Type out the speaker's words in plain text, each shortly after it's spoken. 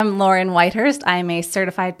I'm Lauren Whitehurst. I'm a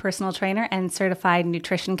certified personal trainer and certified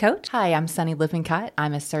nutrition coach. Hi, I'm Sunny Lippincott.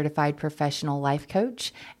 I'm a certified professional life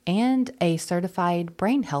coach and a certified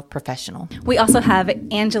brain health professional. We also have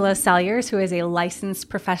Angela Salyers, who is a licensed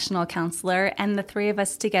professional counselor, and the three of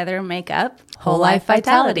us together make up Whole Life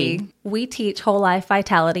Vitality. We teach whole life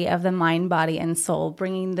vitality of the mind, body, and soul,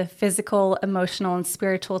 bringing the physical, emotional, and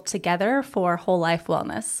spiritual together for whole life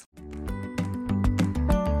wellness.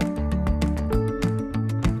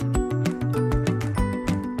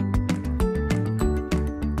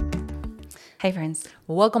 Hey, friends.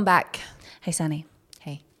 Welcome back. Hey, Sunny.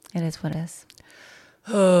 Hey. It is what it is.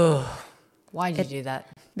 Oh, why'd you do that?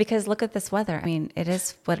 Because look at this weather. I mean, it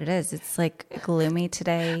is what it is. It's like gloomy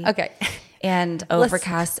today. Okay. And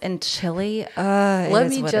overcast and chilly.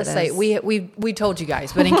 Let me just say, we told you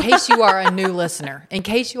guys, but in case you are a new listener,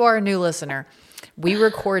 we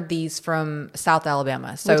record these from South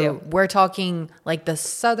Alabama. So we're talking like the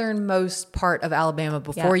southernmost part of Alabama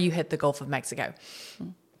before you hit the Gulf of Mexico.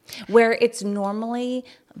 Where it's normally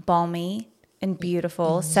balmy and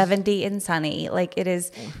beautiful, 70 and sunny. Like it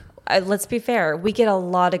is, let's be fair, we get a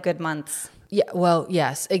lot of good months. Yeah, well,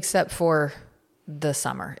 yes, except for the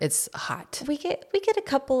summer. It's hot. We get a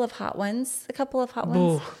couple of hot ones.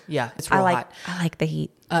 Ooh, yeah, it's real hot. I like the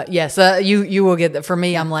heat. Yes, you will get that. For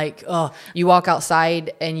me, I'm like, you walk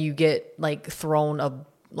outside and you get like thrown a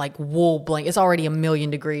like wool blanket. It's already 1,000,000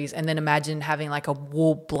 degrees, and then imagine having like a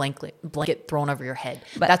wool blanket thrown over your head.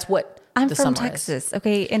 But that's what I'm the from summer Texas. is.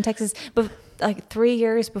 Okay, in Texas, but like 3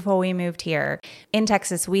 years before we moved here in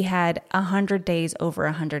Texas, we had 100 days over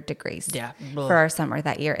 100 degrees. Yeah. For our summer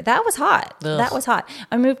that year. That was hot. Ugh. That was hot.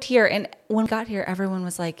 I moved here, and when I got here, everyone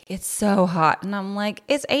was like, "It's so hot," and I'm like,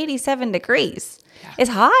 "It's 87 degrees." Yeah.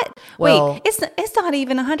 It's hot. Well, wait, it's not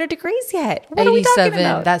even 100 degrees yet. What are we talking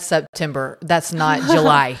about? That's September. That's not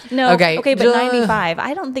July. No. Okay, but 95.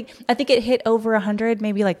 I think it hit over 100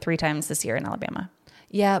 maybe like 3 times this year in Alabama.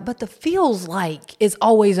 Yeah, but the feels like is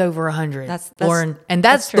always over 100. That's Lauren, and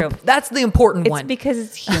that's true. That's the important one. It's because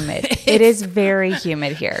it's humid. It is very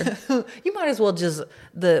humid here. You might as well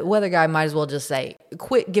the weather guy might as well just say,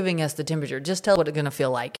 quit giving us the temperature. Just tell what it's going to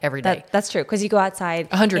feel like every day. That's true. Because you go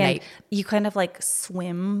outside 108. and you kind of like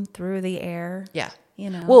swim through the air. Yeah. You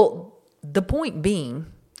know. Well, the point being,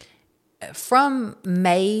 from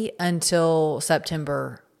May until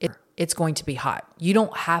September, it's going to be hot. You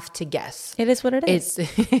don't have to guess. It is what it is.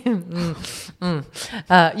 You don't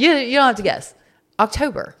have to guess.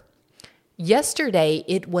 October. Yesterday,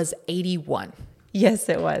 it was 81. Yes,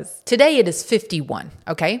 it was. Today, it is 51.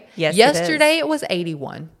 Okay? Yes, Yesterday, it was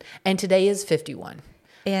 81. And today is 51.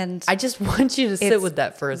 And I just want you to sit with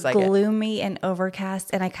that for a second. Gloomy and overcast.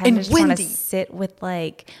 And I kind of just want to sit with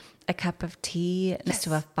like a cup of tea next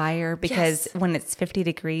to a fire, because when it's 50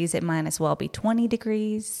 degrees, it might as well be 20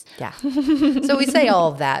 degrees. Yeah. So we say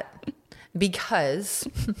all of that because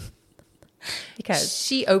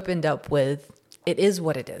she opened up with, it is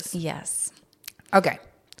what it is. Yes. Okay.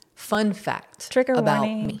 Fun fact Trigger about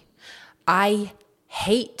warning. me. I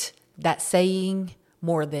hate that saying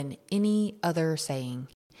more than any other saying.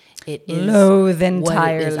 It is loathe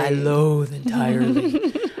entirely. entirely. I loathe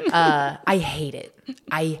entirely. I hate it.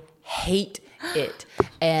 I hate it.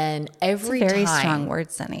 And every time. It's a very strong word,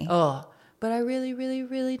 Sunny. Oh, but I really, really,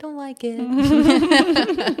 really don't like it.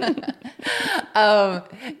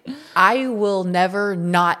 I will never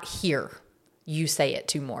not hear you say it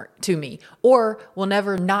to me, or will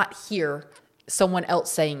never not hear someone else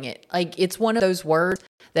saying it. Like, it's one of those words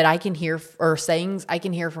that I can hear, or sayings I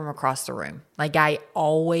can hear from across the room. Like, I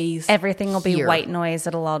always everything will be white noise.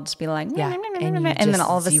 It'll all just be like, yeah, and then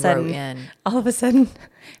all of a sudden,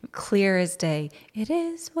 clear as day. It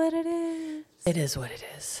is what it is. It is what it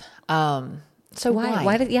is. So why?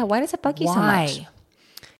 Why does it bug you so much?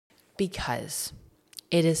 Because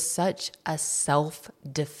it is such a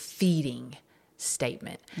self-defeating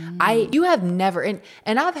statement. You have never, and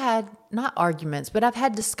I've had not arguments, but I've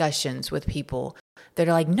had discussions with people that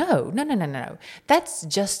are like, no. That's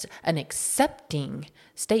just an accepting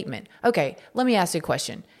statement. Okay, let me ask you a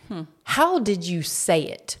question. How did you say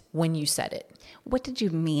it when you said it? What did you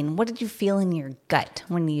mean? What did you feel in your gut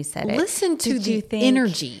when you said it? Listen to the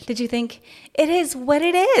energy. Did you think it is what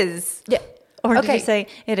it is? Yeah. Or did you say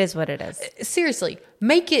it is what it is? Seriously,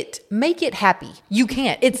 make it happy. You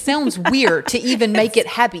can't. It sounds weird to even make it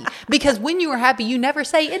happy, because when you are happy, you never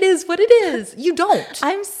say it is what it is. You don't.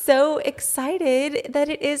 I'm so excited that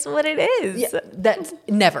it is what it is. Yeah, that's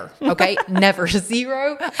never. Okay, never.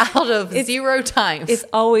 0 out of 0 times. It's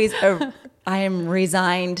always I am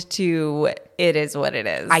resigned to it is what it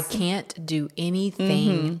is. I can't do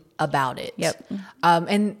anything about it. Yep.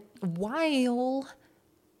 And while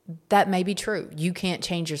that may be true. You can't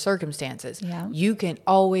change your circumstances. Yeah. You can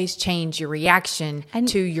always change your reaction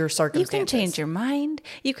to your circumstances. You can change your mind.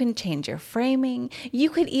 You can change your framing. You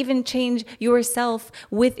could even change yourself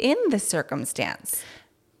within the circumstance.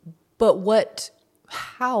 But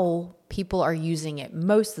how people are using it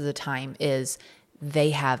most of the time is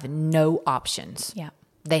they have no options. Yeah.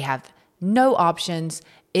 They have no options.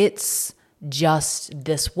 It's just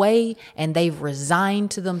this way, and they've resigned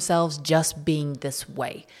to themselves just being this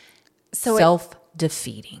way. So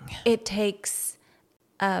self-defeating. It takes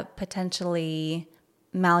a potentially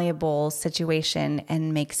malleable situation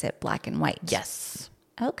and makes it black and white. Yes.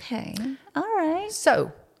 Okay. All right.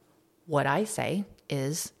 So what I say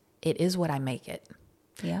is, it is what I make it.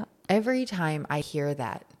 Yeah. Every time I hear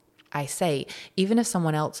that, I say, even if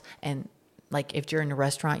someone else, and like if you're in a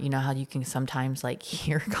restaurant, you know how you can sometimes like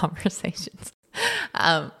hear conversations.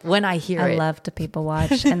 When I hear I love to people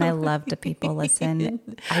watch and I love to people listen.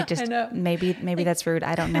 I know. maybe that's rude.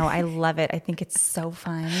 I don't know. I love it. I think it's so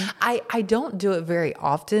fun. I don't do it very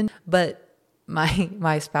often, but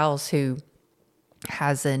my spouse, who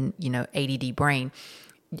has an, ADD brain,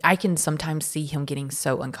 I can sometimes see him getting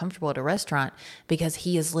so uncomfortable at a restaurant because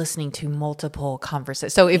he is listening to multiple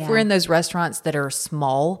conversations. So if we're in those restaurants that are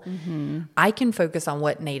small, I can focus on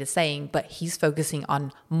what Nate is saying, but he's focusing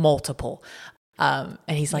on multiple. And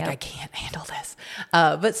he's like, I can't handle this.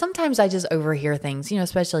 But sometimes I just overhear things,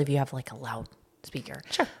 especially if you have like a loud speaker.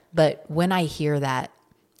 Sure. But when I hear that,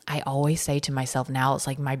 I always say to myself, now it's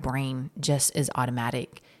like my brain just is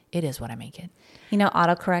automatic. It is what I make it.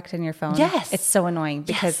 Autocorrect in your phone. Yes. It's so annoying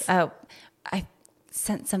because I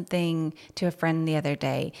sent something to a friend the other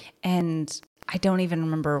day and I don't even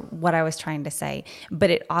remember what I was trying to say, but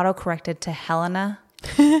it autocorrected to Helena.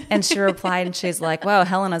 And she replied and she's like, wow,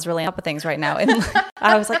 Helena's really up with things right now. And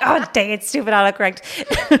I was like, oh, dang it, stupid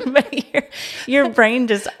autocorrect. But your brain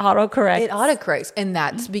just autocorrects. It autocorrects. And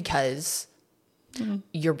that's because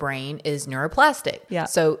your brain is neuroplastic. Yeah.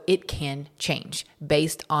 So it can change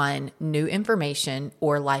based on new information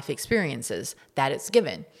or life experiences that it's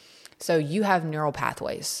given. So you have neural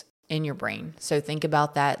pathways in your brain. So think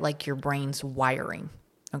about that like your brain's wiring.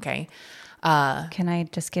 Okay. Can I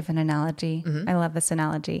just give an analogy? I love this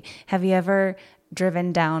analogy. Have you ever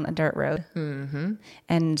driven down a dirt road? Mm-hmm.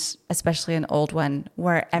 And especially an old one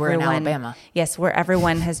where everyone... We're in Alabama. Yes, where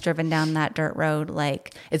everyone has driven down that dirt road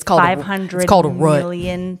like it's called 500 it's called a rut.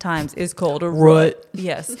 million times. It's called a rut.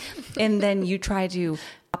 Yes. And then you try to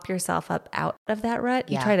pop yourself up out of that rut.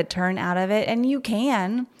 You Yeah. try to turn out of it and you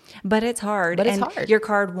can, but it's hard. But it's and hard. Your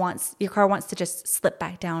car wants to just slip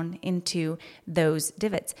back down into those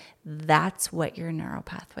divots. That's what your neural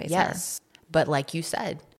pathways are. Yes. But like you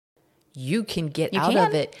said, you can get out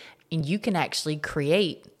of it and you can actually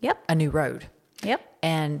create a new road. Yep.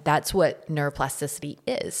 And that's what neuroplasticity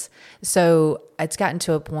is. So it's gotten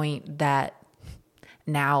to a point that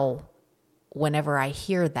now whenever I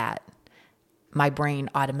hear that, my brain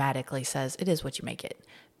automatically says, it is what you make it.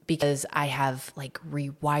 Because I have like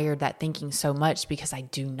rewired that thinking so much because I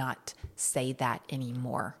do not say that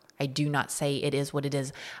anymore. I do not say it is what it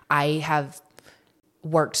is. I have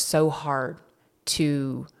worked so hard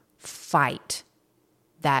to fight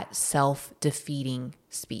that self-defeating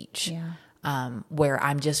speech. Where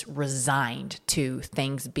I'm just resigned to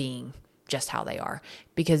things being just how they are.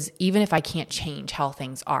 Because even if I can't change how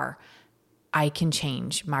things are, I can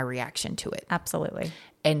change my reaction to it. Absolutely.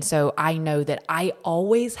 And so I know that I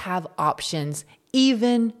always have options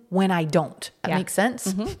even when I don't. That makes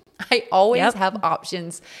sense? Mm-hmm. I always have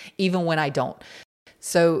options even when I don't.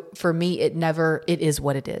 So for me, it is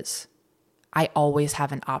what it is. I always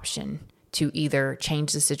have an option to either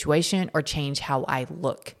change the situation or change how I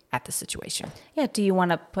look at the situation. Yeah. Do you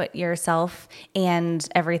want to put yourself and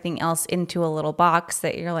everything else into a little box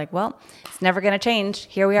that you're like, well, it's never going to change.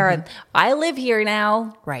 Here we are. I live here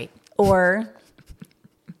now. Right. Or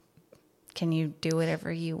can you do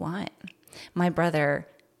whatever you want? My brother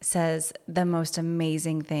says the most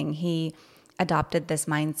amazing thing. He adopted this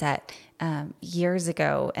mindset years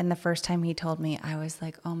ago. And the first time he told me, I was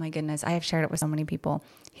like, oh my goodness, I have shared it with so many people.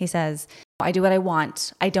 He says, I do what I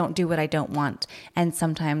want. I don't do what I don't want. And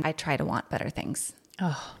sometimes I try to want better things.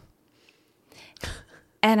 Oh.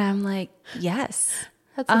 And I'm like, yes,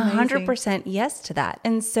 That's amazing. 100% yes to that.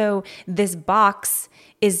 And so this box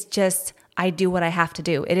is just, I do what I have to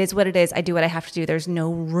do. It is what it is. I do what I have to do. There's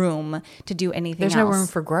no room to do anything else. There's no room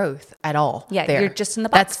for growth at all. Yeah, there. you're just in the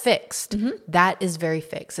box. That's fixed. Mm-hmm. That is very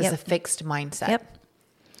fixed. It's a fixed mindset.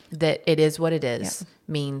 That it is what it is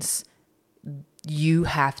means you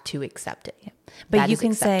have to accept it. But that you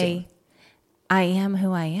can say, I am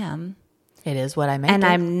who I am. It is what I make and it.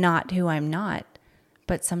 I'm not who I'm not.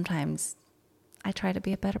 but sometimes I try to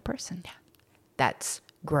be a better person. That's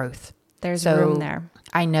growth. There's room there.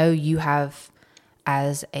 I know you have,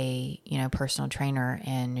 as a, personal trainer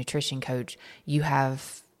and nutrition coach, you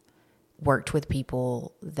have worked with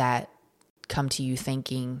people that come to you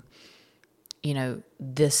thinking,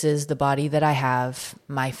 this is the body that I have.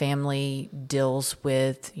 My family deals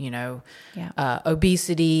with,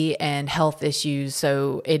 obesity and health issues.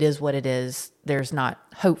 So it is what it is. There's not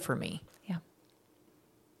hope for me. Yeah.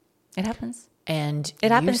 It happens. And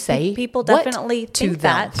it happens. Say people definitely think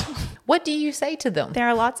that. What do you say to them? There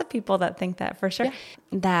are lots of people that think that, for sure. Yeah.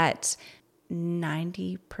 That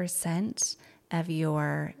 90% of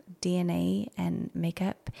your DNA and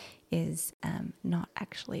makeup is not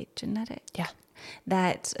actually genetic. Yeah.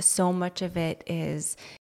 That so much of it is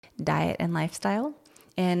diet and lifestyle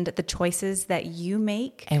and the choices that you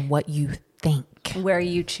make. And what you think. Where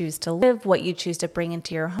you choose to live, what you choose to bring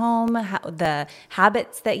into your home, the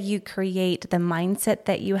habits that you create, the mindset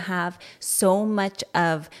that you have. So much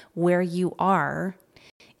of where you are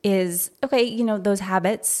is, okay, those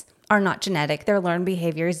habits are not genetic. They're learned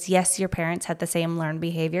behaviors. Yes, your parents had the same learned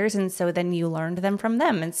behaviors, and so then you learned them from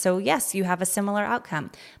them. And so, yes, you have a similar outcome.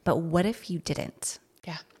 But what if you didn't?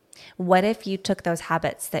 Yeah. What if you took those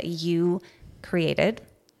habits that you created,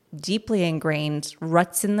 deeply ingrained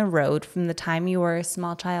ruts in the road from the time you were a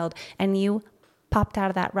small child, and you popped out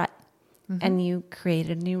of that rut and you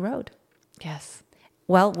created a new road? Yes.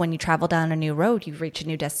 Well, when you travel down a new road, you reach a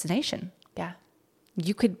new destination. Yeah.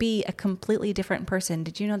 You could be a completely different person.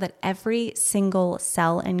 Did you know that every single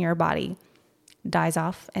cell in your body dies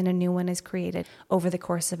off and a new one is created over the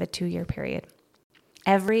course of a 2-year period?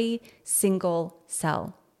 Every single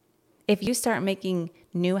cell. If you start making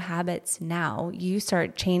new habits now, you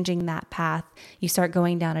start changing that path, you start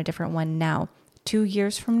going down a different one now, 2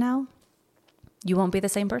 years from now, you won't be the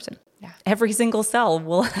same person. Yeah. Every single cell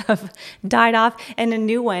will have died off and a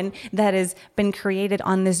new one that has been created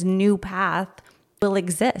on this new path will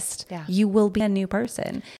exist. Yeah. You will be a new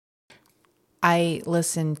person. I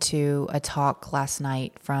listened to a talk last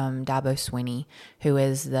night from Dabo Swinney, who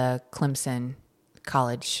is the Clemson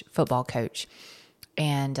college football coach.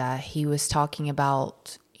 And he was talking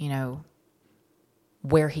about,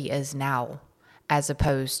 where he is now as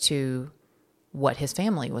opposed to what his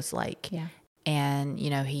family was like. Yeah. And,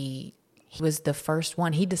 he was the first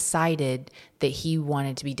one. He decided that he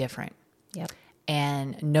wanted to be different. Yep.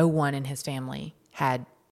 And no one in his family had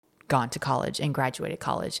gone to college and graduated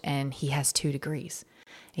college. And he has 2 degrees.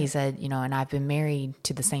 He said, and I've been married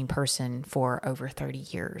to the same person for over 30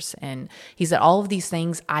 years. And he said, all of these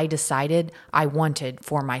things I decided I wanted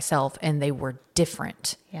for myself, and they were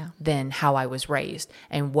different than how I was raised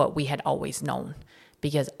and what we had always known,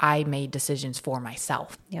 because I made decisions for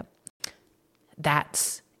myself. Yep.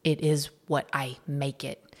 It is what I make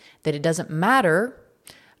it. That it doesn't matter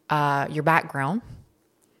your background.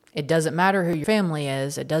 It doesn't matter who your family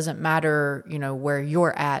is. It doesn't matter, where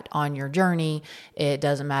you're at on your journey. It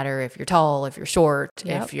doesn't matter if you're tall, if you're short,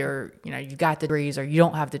 if you're, you've got the degrees or you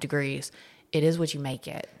don't have the degrees. It is what you make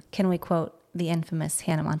it. Can we quote the infamous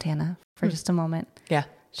Hannah Montana for just a moment? Yeah.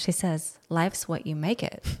 She says, "Life's what you make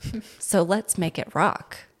it. So let's make it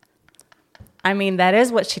rock." I mean, that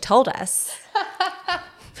is what she told us.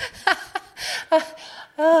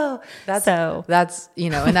 That's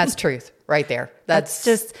and that's truth right there. That's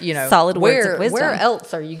just solid words of wisdom. Where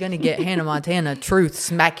else are you going to get Hannah Montana truth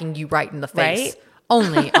smacking you right in the face? Right?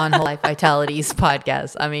 Only on Whole Life Vitality's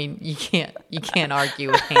podcast. I mean, you can't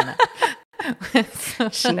argue with Hannah.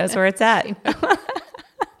 She knows where it's at.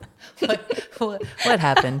 What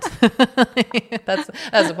happened? That's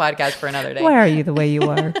a podcast for another day. Why are you the way you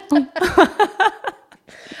are?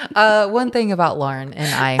 One thing about Lauren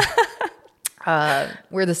and I,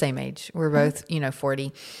 we're the same age. We're both,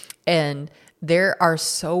 40. And there are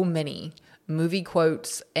so many movie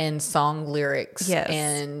quotes and song lyrics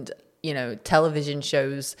and, television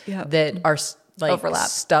shows that are overlap,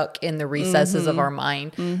 stuck in the recesses of our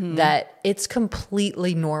mind that it's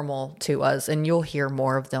completely normal to us. And you'll hear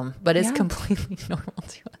more of them, but it's completely normal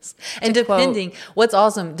to us. And what's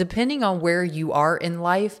awesome, depending on where you are in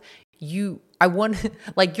life, you'll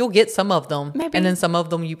get some of them. Maybe. And then some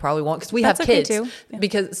of them you probably won't, because we have kids too. Yeah.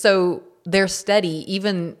 Because so they're steady,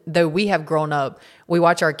 even though we have grown up, we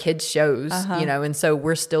watch our kids' shows, and so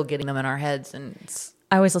we're still getting them in our heads. And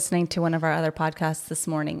I was listening to one of our other podcasts this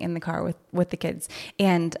morning in the car with the kids.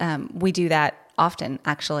 And we do that often,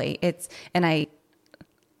 actually.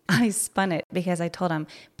 I spun it because I told them,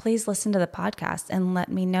 please listen to the podcast and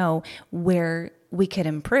let me know where we could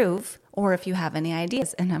improve or if you have any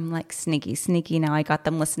ideas. And I'm like, sneaky. Now I got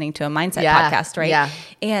them listening to a mindset Yeah, podcast, right? yeah.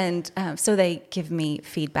 And so they give me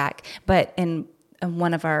feedback. But in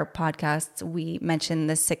one of our podcasts, we mentioned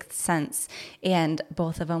the Sixth Sense, and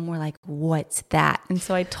both of them were like, what's that? And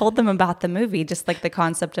so I told them about the movie, just like the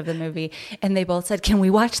concept of the movie. And they both said, can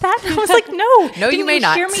we watch that? And I was like, no. No, you may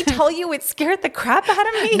not. Hear me tell you it scared the crap out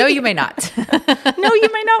of me? No, you may not. No, you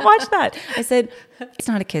may not watch that. I said, it's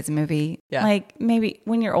not a kid's movie. Yeah. Like maybe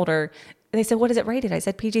when you're older. They said, what is it rated? I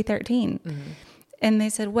said, PG-13. And they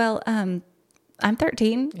said, well, I'm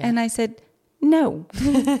 13. And I said, no.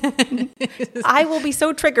 I will be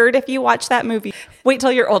so triggered if you watch that movie. Wait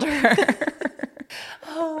till you're older.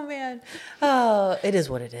 Oh, man. Oh, it is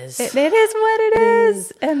what it is. It is what it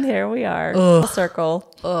is. And there we are. Full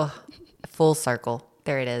circle. Ugh. Full circle.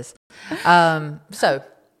 There it is. So,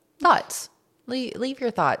 thoughts. Leave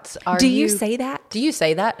your thoughts. Do you say that? Do you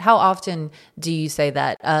say that? How often do you say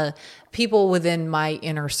that? People within my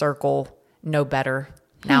inner circle know better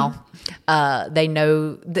now. They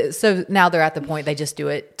know. So now they're at the point they just do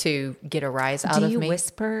it to get a rise out of me. Do you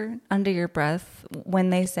whisper under your breath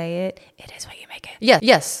when they say it? It is what you make it. Yeah.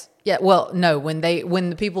 Yes. Yeah. Well, no. When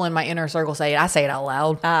the people in my inner circle say it, I say it out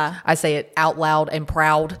loud. I say it out loud and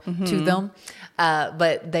proud to them.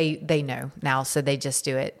 But they know now, so they just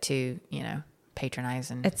do it to patronize.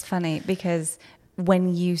 And it's funny because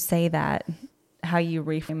when you say that, how you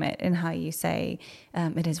reframe it and how you say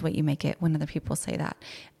it is what you make it, when other people say that,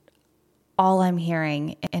 all I'm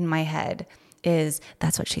hearing in my head is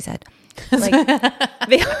that's what she said. Like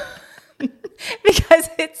because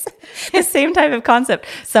it's the same type of concept.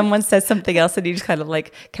 Someone says something else and you just kind of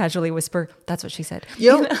like casually whisper, that's what she said.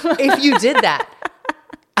 If you did that,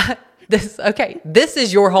 this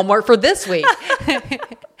is your homework for this week.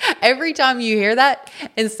 Every time you hear that,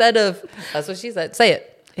 instead of that's what she said, say it.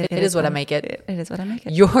 It is what I make it. It is what I make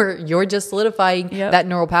it. You're just solidifying that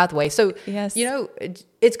neural pathway. So, yes.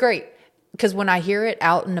 It's great because when I hear it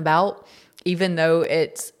out and about, even though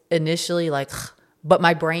it's initially like, but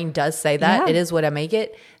my brain does say that it is what I make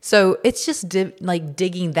it. So it's just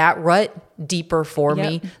digging that rut deeper for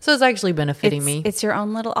me. So it's actually benefiting me. It's your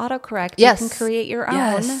own little autocorrect. Yes. You can create your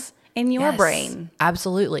own in your brain.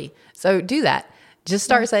 Absolutely. So do that. Just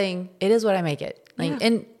start saying, it is what I make it.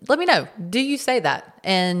 And let me know, do you say that?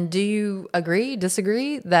 And do you agree,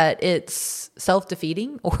 disagree that it's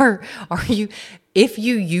self-defeating? Or are you, if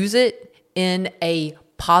you use it in a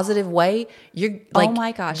positive way, you're like, oh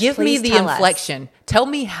my gosh, give me the tell inflection. Tell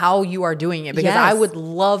me how you are doing it because I would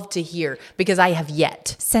love to hear because I have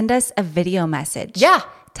yet. Send us a video message. Yeah.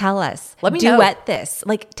 Tell us. Let me know. Duet this.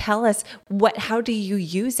 Like tell us how do you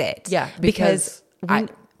use it? Yeah. Because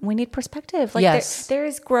we need perspective. Like there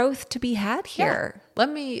is growth to be had here. Yeah.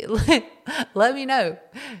 Let me know.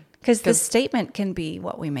 Because the statement can be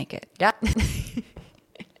what we make it. Yeah.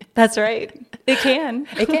 That's right. It can.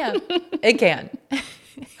 It can. It can.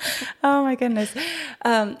 Oh my goodness.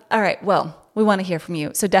 All right. Well, we want to hear from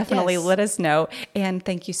you. So definitely let us know. And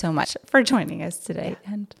thank you so much for joining us today.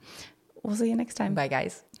 And we'll see you next time. Bye,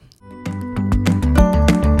 guys.